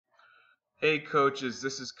Hey coaches,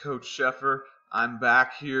 this is Coach Sheffer. I'm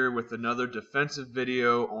back here with another defensive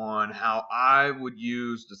video on how I would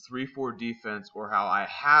use the 3-4 defense, or how I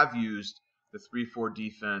have used the 3-4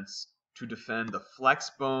 defense to defend the flex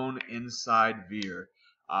bone inside Veer.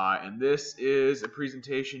 And this is a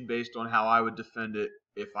presentation based on how I would defend it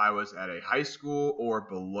if I was at a high school or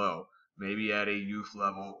below, maybe at a youth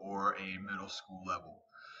level or a middle school level.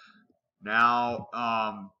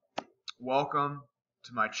 Now, welcome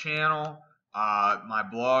to my channel. My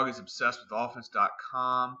blog is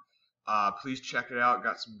obsessedwithoffense.com. Please check it out.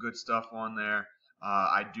 Got some good stuff on there.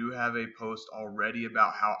 I do have a post already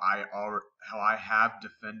about how I have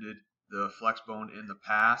defended the flex bone in the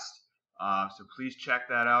past. So please check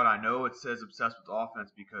that out. I know it says obsessed with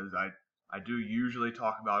offense because I do usually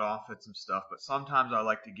talk about offensive stuff, but sometimes I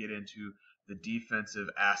like to get into the defensive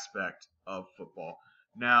aspect of football.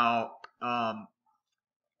 Now,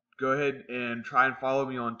 go ahead and try and follow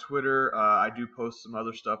me on Twitter. I do post some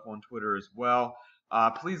other stuff on Twitter as well.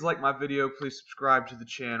 Please like my video, please subscribe to the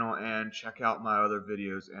channel, and check out my other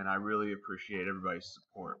videos, and I really appreciate everybody's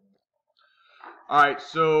support. Alright,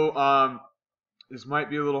 so this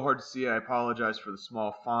might be a little hard to see. I apologize for the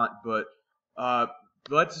small font, but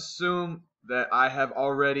let's assume that I have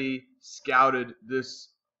already scouted this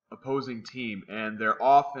opposing team, and their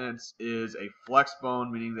offense is a flex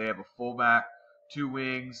bone, meaning they have a fullback, 2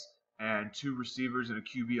 wings, and 2 receivers and a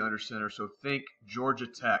QB under center. So think Georgia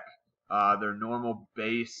Tech, their normal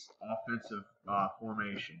base offensive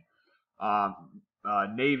formation.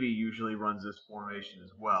 Navy usually runs this formation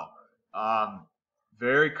as well.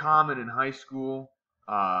 Very common in high school.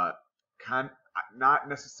 Not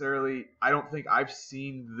necessarily. I don't think I've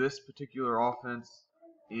seen this particular offense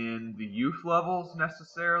in the youth levels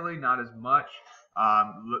necessarily. Not as much.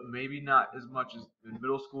 Maybe not as much as in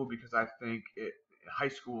middle school, because I think high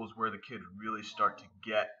school is where the kids really start to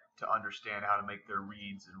get to understand how to make their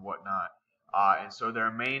reads and whatnot. And so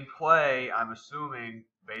their main play, I'm assuming,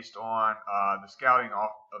 based on the scouting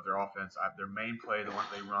of their offense, their main play, the one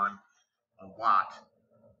they run a lot,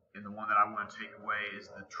 and the one that I want to take away, is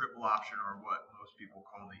the triple option, or what most people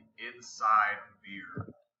call the inside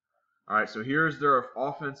veer. Alright, so here's their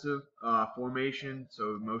offensive formation.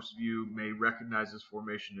 So most of you may recognize this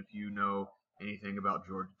formation if you know anything about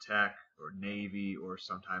Georgia Tech or Navy or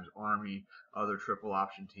sometimes Army, other triple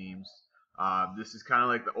option teams. This is kind of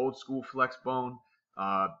like the old school flex bone.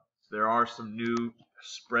 There are some new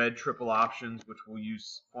spread triple options, which will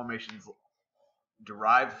use formations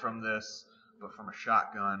derived from this, but from a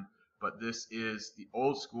shotgun. But this is the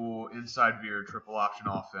old school inside veer triple option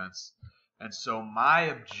offense. And so my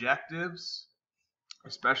objectives,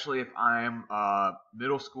 especially if I'm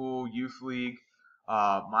middle school, youth league,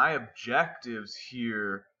 my objectives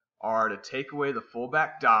here are to take away the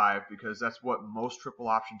fullback dive, because that's what most triple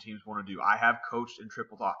option teams want to do. I have coached in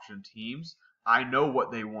triple option teams. I know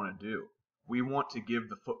what they want to do. We want to give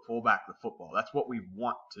the fullback the football. That's what we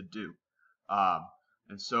want to do.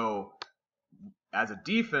 And so as a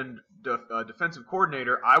defensive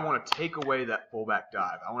coordinator, I want to take away that fullback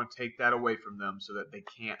dive. I want to take that away from them so that they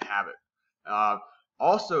can't have it.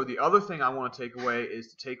 Also, the other thing I want to take away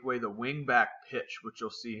is to take away the wingback pitch, which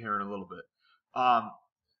you'll see here in a little bit.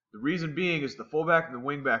 The reason being is the fullback and the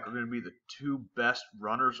wingback are going to be the 2 best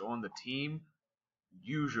runners on the team,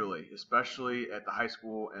 usually, especially at the high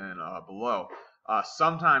school and below.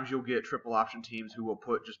 Sometimes you'll get triple option teams who will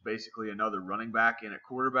put just basically another running back in at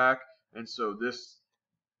quarterback, and so this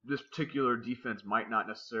particular defense might not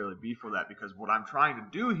necessarily be for that, because what I'm trying to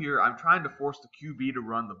do here, I'm trying to force the QB to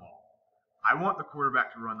run the ball. I want the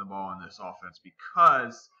quarterback to run the ball in this offense,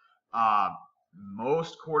 because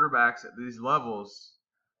most quarterbacks at these levels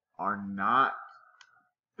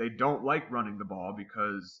they don't like running the ball,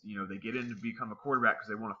 because they get in to become a quarterback because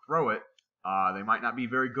they want to throw it. They might not be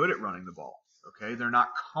very good at running the ball. Okay, they're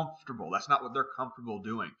not comfortable. That's not what they're comfortable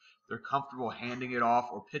doing. They're comfortable handing it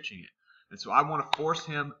off or pitching it. And so I want to force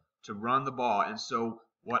him to run the ball. And so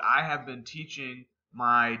what I have been teaching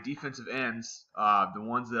my defensive ends, the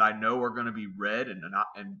ones that I know are going to be read and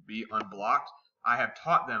be unblocked, I have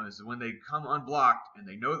taught them is that when they come unblocked and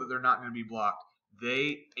they know that they're not going to be blocked,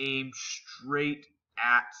 they aim straight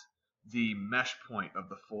at the mesh point of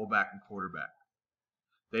the fullback and quarterback.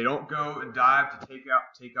 They don't go and dive to take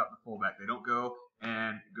out the fullback. They don't go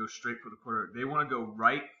and go straight for the quarterback. They want to go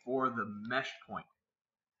right for the mesh point.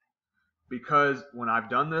 Because when I've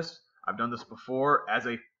done this before as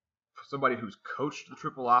somebody who's coached the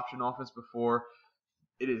triple option offense before,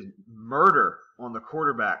 it is murder on the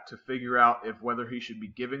quarterback to figure out whether he should be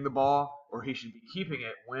giving the ball or he should be keeping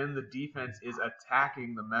it when the defense is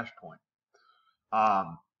attacking the mesh point.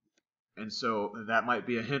 And so that might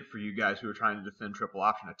be a hint for you guys who are trying to defend triple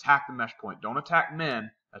option. Attack the mesh point. Don't attack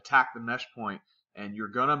men. Attack the mesh point, and you're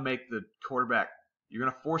gonna make the quarterback. You're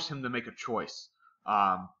gonna force him to make a choice.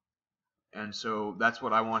 And so that's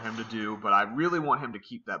what I want him to do. But I really want him to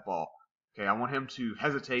keep that ball. Okay, I want him to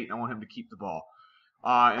hesitate, and I want him to keep the ball.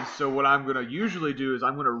 And so what I'm gonna usually do is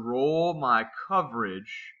I'm gonna roll my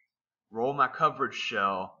coverage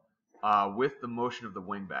shell with the motion of the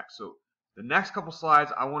wingback. So the next couple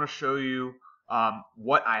slides, I want to show you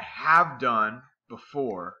what I have done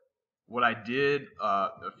before, what I did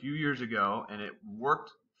a few years ago, and it worked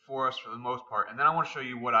for us for the most part. And then I want to show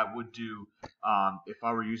you what I would do if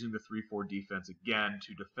I were using the 3-4 defense again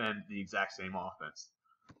to defend the exact same offense.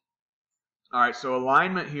 All right, so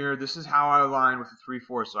alignment here, this is how I align with the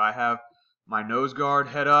 3-4. So I have my nose guard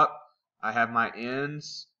head up. I have my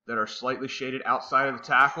ends that are slightly shaded outside of the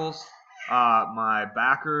tackles. My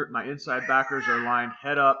inside backers are lined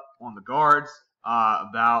head up on the guards,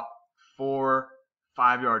 about 4-5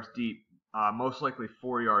 yards deep, most likely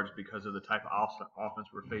 4 yards because of the type of offense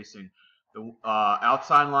we're facing. The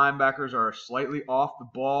outside linebackers are slightly off the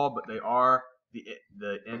ball, but they are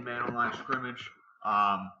the end man on line scrimmage,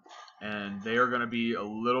 and they are going to be a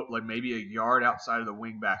little, like maybe a yard outside of the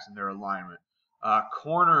wingbacks in their alignment.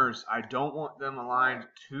 Corners, I don't want them aligned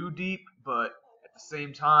too deep, but at the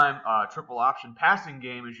same time, triple option passing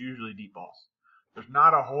game is usually deep balls. There's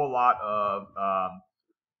not a whole lot of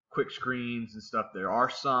quick screens and stuff. There are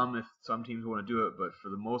some if some teams want to do it, but for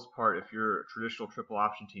the most part, if you're a traditional triple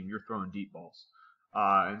option team, you're throwing deep balls.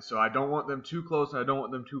 And so I don't want them too close, and I don't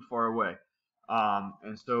want them too far away.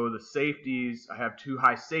 And so the safeties, I have 2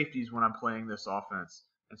 high safeties when I'm playing this offense.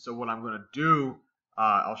 And so what I'm going to do,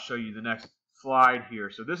 I'll show you the next slide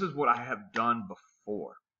here. So this is what I have done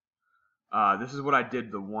before. This is what I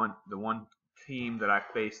did the one team that I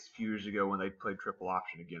faced a few years ago when they played triple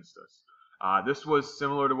option against us. This was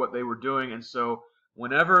similar to what they were doing, and so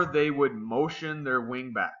whenever they would motion their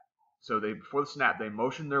wing back, so before the snap they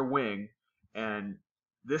motioned their wing, and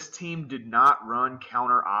this team did not run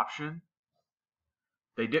counter option.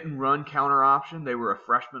 They didn't run counter option. They were a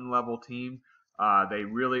freshman level team. They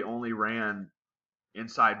really only ran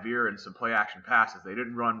inside veer and some play action passes. They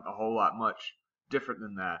didn't run a whole lot much different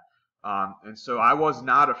than that. And so I was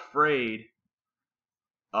not afraid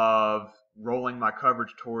of rolling my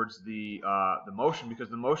coverage towards the motion, because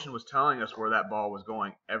the motion was telling us where that ball was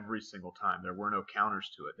going every single time. There were no counters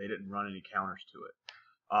to it. They didn't run any counters to it,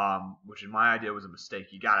 which in my idea was a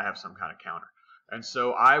mistake. You got to have some kind of counter. And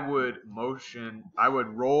so I would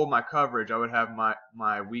roll my coverage. I would have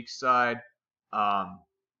my weak side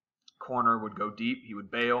corner would go deep. He would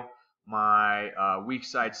bail. My weak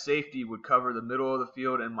side safety would cover the middle of the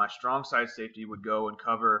field, and my strong side safety would go and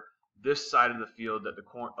cover this side of the field that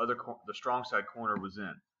the strong side corner was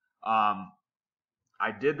in.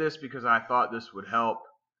 I did this because I thought this would help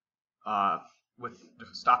with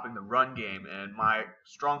stopping the run game, and my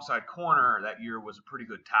strong side corner that year was a pretty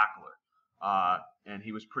good tackler, and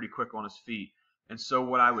he was pretty quick on his feet. And so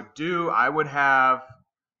what I would do, I would have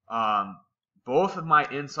both of my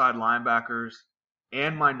inside linebackers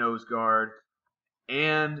and my nose guard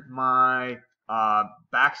and my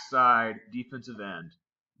backside defensive end,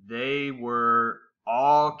 they were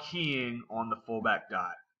all keying on the fullback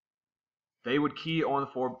dive. They would key on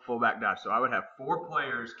the fullback dive. So I would have 4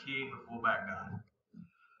 players keying the fullback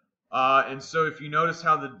dive. And so if you notice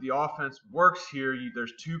how the offense works here,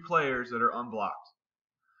 there's 2 players that are unblocked.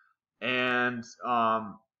 And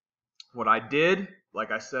what I did, like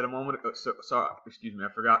I said a moment ago, excuse me, I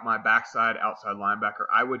forgot my backside outside linebacker.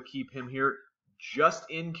 I would keep him here just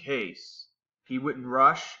in case he wouldn't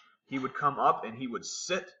rush. He would come up and he would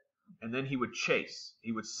sit, and then he would chase.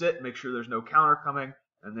 He would sit, make sure there's no counter coming,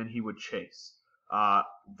 and then he would chase.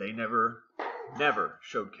 They never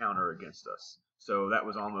showed counter against us, so that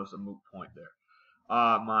was almost a moot point there.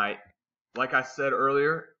 Like I said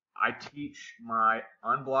earlier, I teach my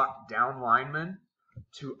unblocked down linemen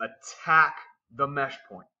to attack the mesh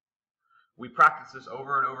point. We practiced this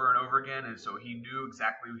over and over and over again, and so he knew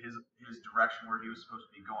exactly his direction where he was supposed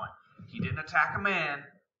to be going. He didn't attack a man.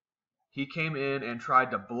 He came in and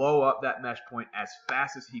tried to blow up that mesh point as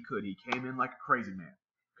fast as he could. He came in like a crazy man,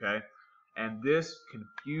 okay? And this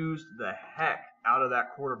confused the heck out of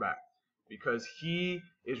that quarterback, because he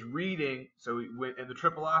is reading. So in the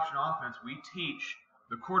triple option offense, we teach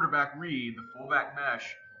the quarterback read, the fullback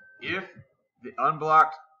mesh. If the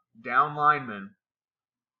unblocked down lineman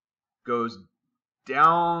goes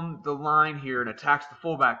down the line here and attacks the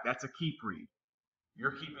fullback, that's a keep read.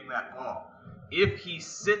 You're keeping that ball. If he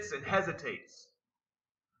sits and hesitates,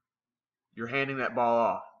 you're handing that ball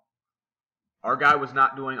off. Our guy was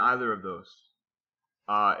not doing either of those.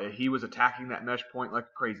 He was attacking that mesh point like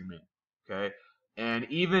a crazy man. Okay, and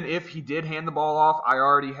even if he did hand the ball off, I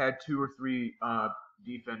already had 2 or 3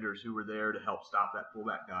 defenders who were there to help stop that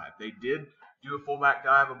fullback dive. They did do a fullback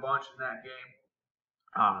dive a bunch in that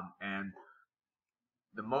game, and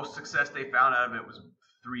the most success they found out of it was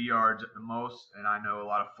 3 yards at the most. And I know a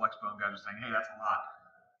lot of flex bone guys are saying, "Hey, that's a lot."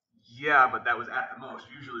 Yeah, but that was at the most.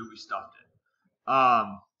 Usually we stuffed it.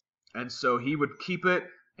 And so he would keep it,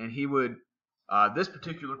 and he would. This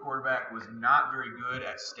particular quarterback was not very good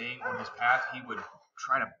at staying on his path. He would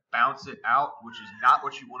try to bounce it out, which is not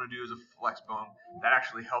what you want to do as a flex bone. That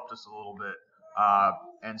actually helped us a little bit.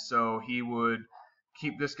 And so he would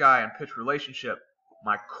keep this guy in pitch relationship.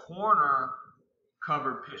 My corner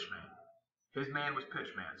covered pitch man. His man was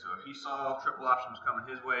pitch man. So if he saw triple options coming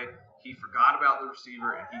his way, he forgot about the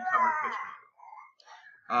receiver and he covered pitch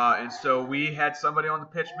man. And so we had somebody on the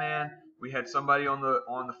pitch man. We had somebody on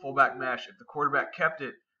the fullback mesh. If the quarterback kept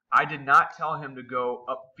it, I did not tell him to go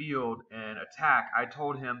upfield and attack. I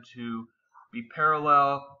told him to be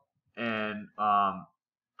parallel and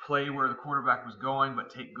play where the quarterback was going, but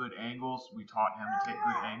take good angles. We taught him to take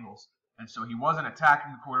good angles. And so he wasn't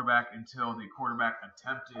attacking the quarterback until the quarterback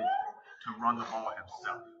attempted to run the ball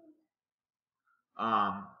himself.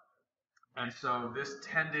 And so this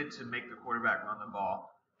tended to make the quarterback run the ball.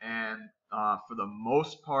 And for the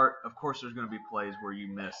most part, of course, there's going to be plays where you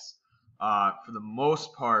miss. For the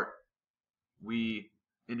most part, we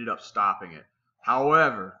ended up stopping it.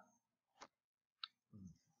 However,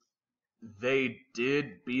 they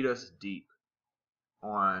did beat us deep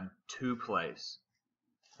on 2 plays.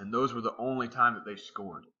 And those were the only time that they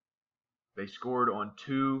scored. They scored on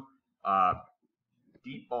 2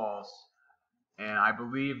 deep balls. And I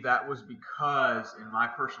believe that was because, in my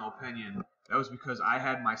personal opinion, that was because I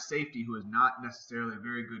had my safety, who is not necessarily a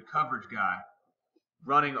very good coverage guy,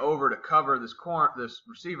 running over to cover this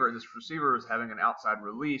receiver. And this receiver was having an outside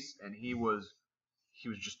release, and he was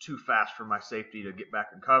just too fast for my safety to get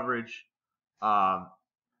back in coverage.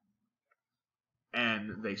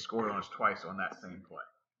 And they scored on us twice on that same play.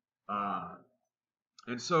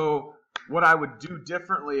 And so what I would do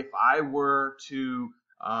differently if I were to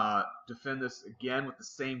defend this again with the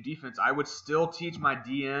same defense, I would still teach my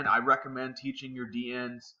DN. I recommend teaching your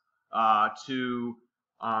DNs to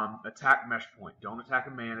attack mesh point. Don't attack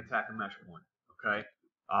a man, attack a mesh point. Okay?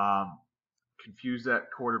 Confuse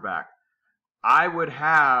that quarterback.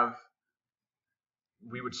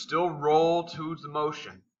 We would still roll to the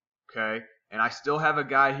motion. Okay? And I still have a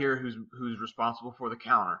guy here who's responsible for the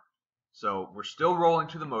counter. So we're still rolling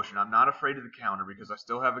to the motion. I'm not afraid of the counter because I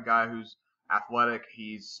still have a guy who's athletic,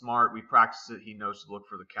 he's smart, we practice it, he knows to look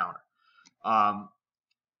for the counter.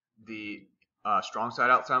 The strong side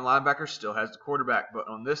outside linebacker still has the quarterback, but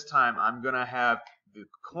on this time I'm going to have the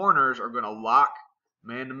corners are going to lock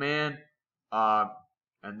man-to-man,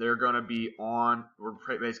 and they're going to be on, we're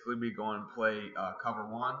basically going to play cover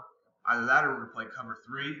 1. Either that or we're going to play cover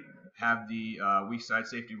 3, have the weak side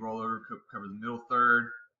safety roller cover the middle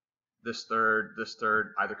third, this third,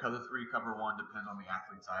 either cover 3, cover 1, depends on the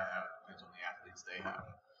athletes I have, depends on the athletes they have.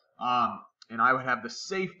 And I would have the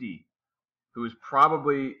safety, who is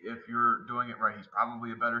probably, if you're doing it right, he's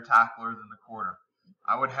probably a better tackler than the corner.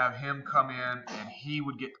 I would have him come in, and he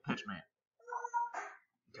would get the pitch man.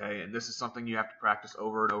 Okay, and this is something you have to practice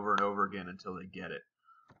over and over and over again until they get it.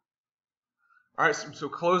 All right, so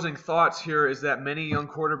closing thoughts here is that many young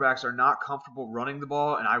quarterbacks are not comfortable running the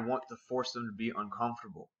ball, and I want to force them to be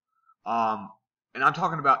uncomfortable. And I'm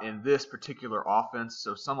talking about in this particular offense.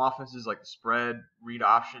 So some offenses like the spread, read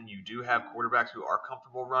option, you do have quarterbacks who are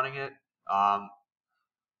comfortable running it.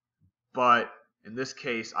 But in this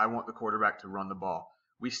case, I want the quarterback to run the ball.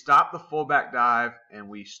 We stopped the fullback dive and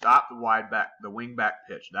we stopped the wing back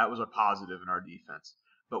pitch. That was a positive in our defense.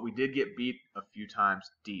 But we did get beat a few times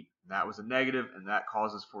deep. That was a negative, and that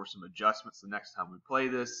causes for some adjustments the next time we play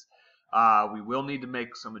this. We will need to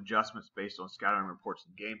make some adjustments based on scouting reports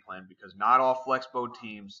and game plan because not all Flexbo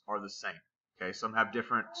teams are the same. Okay, some have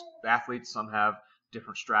different athletes, some have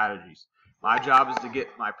different strategies. My job is to get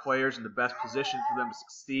my players in the best position for them to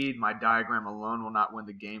succeed. My diagram alone will not win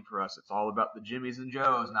the game for us. It's all about the Jimmies and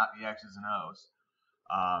Joes, not the X's and O's.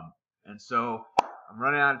 And so I'm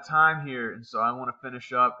running out of time here, and so I want to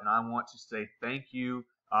finish up, and I want to say thank you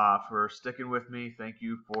for sticking with me. Thank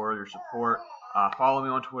you for your support. Follow me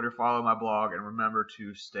on Twitter, follow my blog, and remember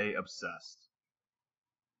to stay obsessed.